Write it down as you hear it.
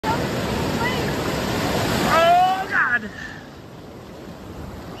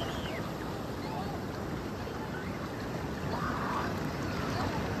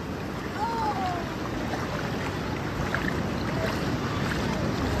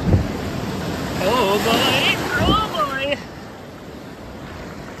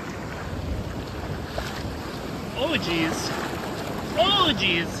jeez. Oh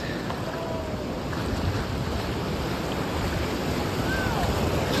jeez.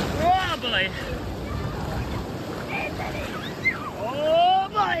 Oh boy. Oh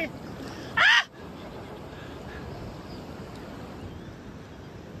boy. Ah!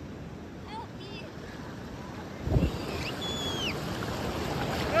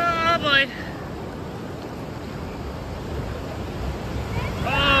 Oh boy.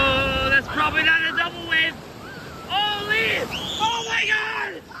 Oh, that's probably not a double wave. Holy! Oh my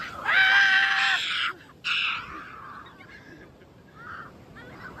god! Ah!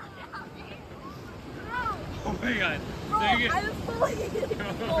 Oh my god. Bro, So you get... I was pulling it.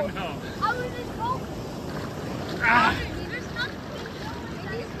 Oh no. I was in smoke. Ah! There's nothing.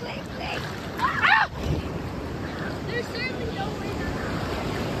 Ah! There's certainly no way.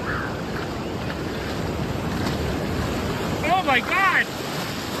 Oh my god!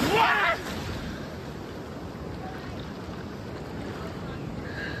 What?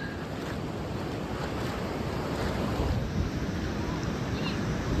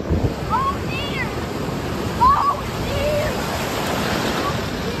 Oh dear! Oh dear!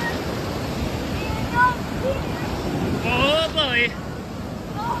 Oh boy!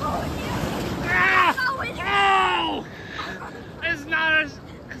 Oh dear! Ah! Oh, it's- Oh!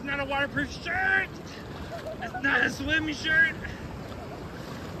 It's not a waterproof shirt! It's not a swim shirt!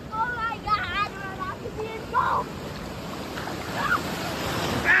 Oh my god! We're about to be in smoke!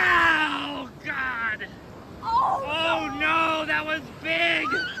 Oh god! Oh, Oh no, that was big!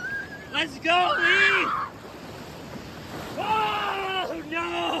 Let's go, Lee! Oh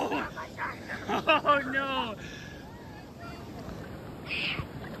no! Oh no!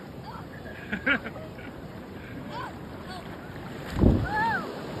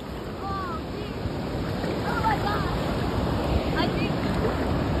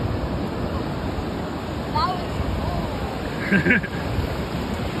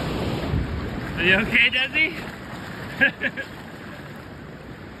 Are you okay, Desi?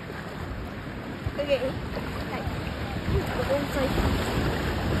 Okay.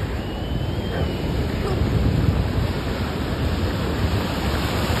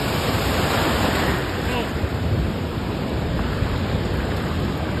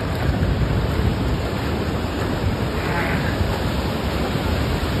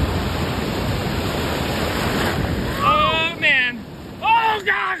 Oh man! Oh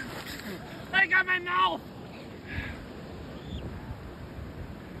god! I got my mouth!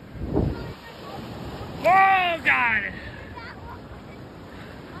 Oh god!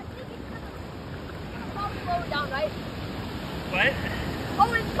 Down, right? What?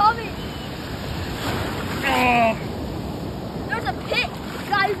 Oh, it's coming! Oh! There's a pit!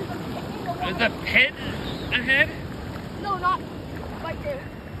 Guys, there's a pit in the water. There's a pit ahead? No, not right there.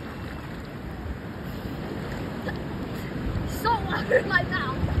 Salt water in my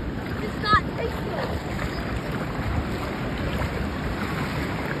mouth. It's not tasting.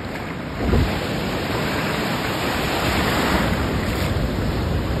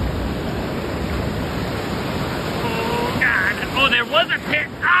 Oh god! Oh, there was a pit!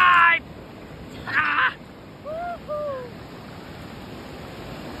 Ah! Ah!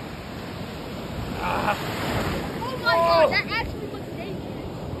 Ah! Oh my god, that actually looks dangerous.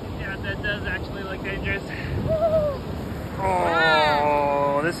 Yeah, that does actually look dangerous. Woo.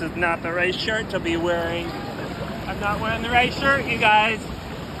 Oh, this is not the right shirt to be wearing. I'm not wearing the right shirt, you guys.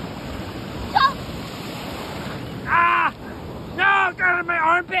 Stop. Ah! No, got in my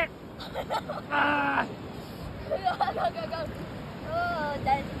armpit. Ah! Go. Oh,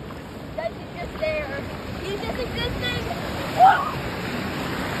 that's just there. He's just existing.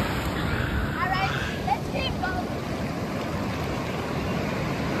 Alright, let's keep going.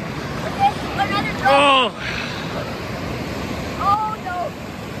 Okay, another drop. Oh! Oh no.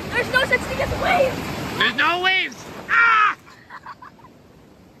 There's no such thing as waves. There's no waves! Ah!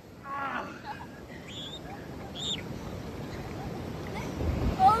 Ah!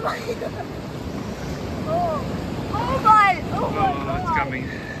 Oh my god. Oh my god. It's coming.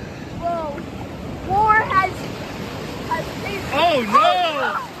 Whoa. War has taken. Oh no!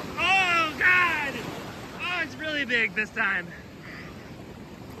 Oh god! Oh, it's really big this time.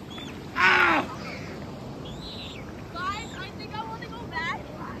 Oh! Guys, I think I want to go back.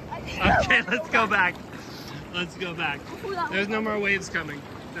 Okay, let's go back. Let's go back. There's no more waves coming,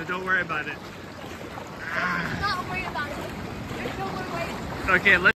 so don't worry about it. Not worried about it. There's no more waves. Okay, let's